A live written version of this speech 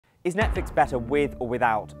Is Netflix better with or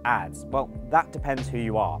without ads? Well, that depends who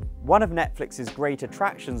you are. One of Netflix's great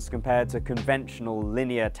attractions compared to conventional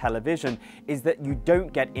linear television is that you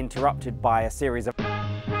don't get interrupted by a series of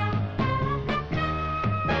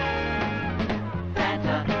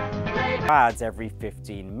ads every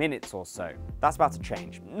 15 minutes or so. That's about to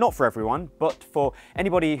change. Not for everyone, but for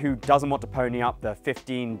anybody who doesn't want to pony up the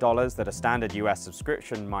 $15 that a standard US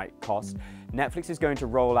subscription might cost, Netflix is going to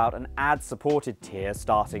roll out an ad-supported tier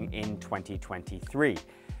starting in 2023.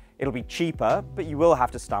 It'll be cheaper, but you will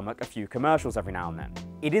have to stomach a few commercials every now and then.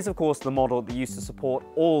 It is, of course, the model that used to support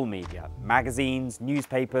all media. Magazines,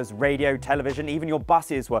 newspapers, radio, television, even your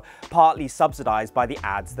buses were partly subsidized by the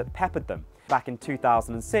ads that peppered them. Back in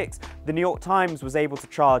 2006, the New York Times was able to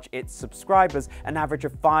charge its subscribers an average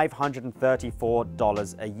of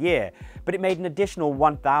 $534 a year, but it made an additional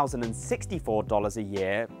 $1,064 a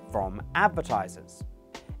year from advertisers.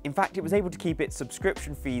 In fact, it was able to keep its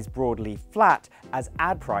subscription fees broadly flat as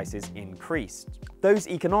ad prices increased. Those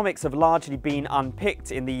economics have largely been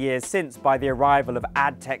unpicked in the years since by the arrival of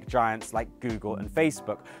ad tech giants like Google and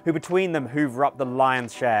Facebook, who between them hoover up the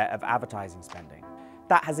lion's share of advertising spending.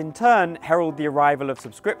 That has in turn heralded the arrival of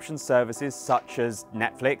subscription services such as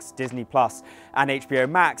Netflix, Disney+, and HBO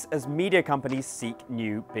Max as media companies seek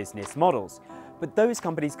new business models. But those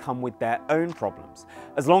companies come with their own problems.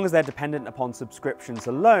 As long as they're dependent upon subscriptions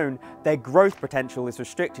alone, their growth potential is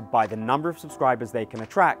restricted by the number of subscribers they can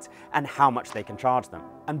attract and how much they can charge them.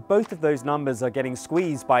 And both of those numbers are getting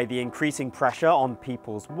squeezed by the increasing pressure on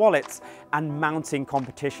people's wallets and mounting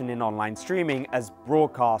competition in online streaming as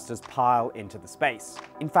broadcasters pile into the space.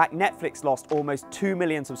 In fact, Netflix lost almost 2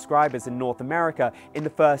 million subscribers in North America in the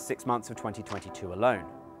first 6 months of 2022 alone.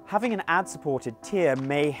 Having an ad-supported tier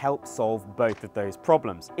may help solve both of those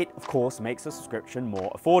problems. It, of course, makes a subscription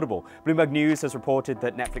more affordable. Bloomberg News has reported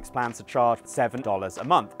that Netflix plans to charge $7 a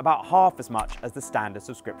month, about half as much as the standard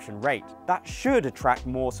subscription rate. That should attract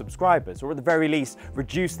more subscribers, or at the very least,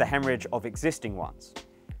 reduce the hemorrhage of existing ones.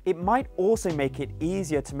 It might also make it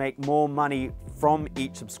easier to make more money from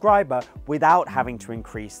each subscriber without having to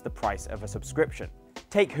increase the price of a subscription.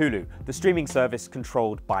 Take Hulu, the streaming service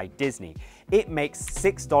controlled by Disney. It makes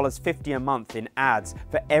 $6.50 a month in ads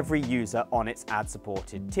for every user on its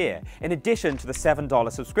ad-supported tier, in addition to the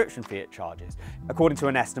 $7 subscription fee it charges, according to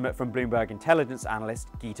an estimate from Bloomberg intelligence analyst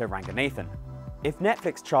Geeta Ranganathan. If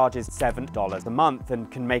Netflix charges $7 a month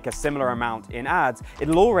and can make a similar amount in ads,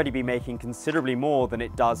 it'll already be making considerably more than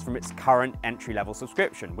it does from its current entry-level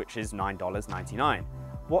subscription, which is $9.99.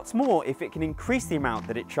 What's more, if it can increase the amount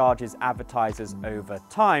that it charges advertisers over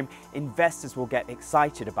time, investors will get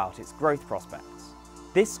excited about its growth prospects.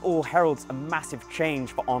 This all heralds a massive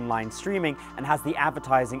change for online streaming and has the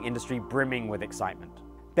advertising industry brimming with excitement.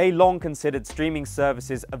 They long considered streaming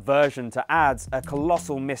services' aversion to ads a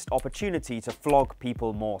colossal missed opportunity to flog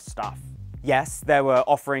people more stuff. Yes, there were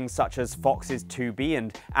offerings such as Fox's Tubi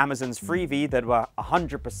and Amazon's Freevee that were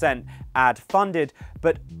 100% ad-funded,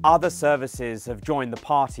 but other services have joined the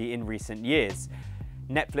party in recent years.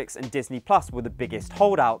 Netflix and Disney Plus were the biggest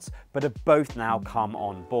holdouts, but have both now come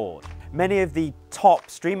on board. Many of the top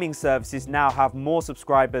streaming services now have more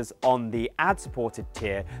subscribers on the ad-supported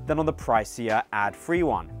tier than on the pricier ad-free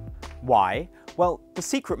one. Why? Well, the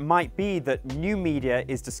secret might be that new media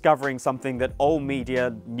is discovering something that old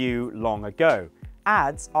media knew long ago.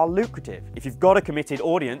 Ads are lucrative. If you've got a committed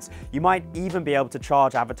audience, you might even be able to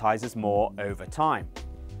charge advertisers more over time.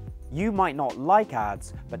 You might not like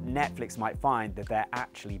ads, but Netflix might find that they're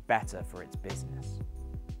actually better for its business.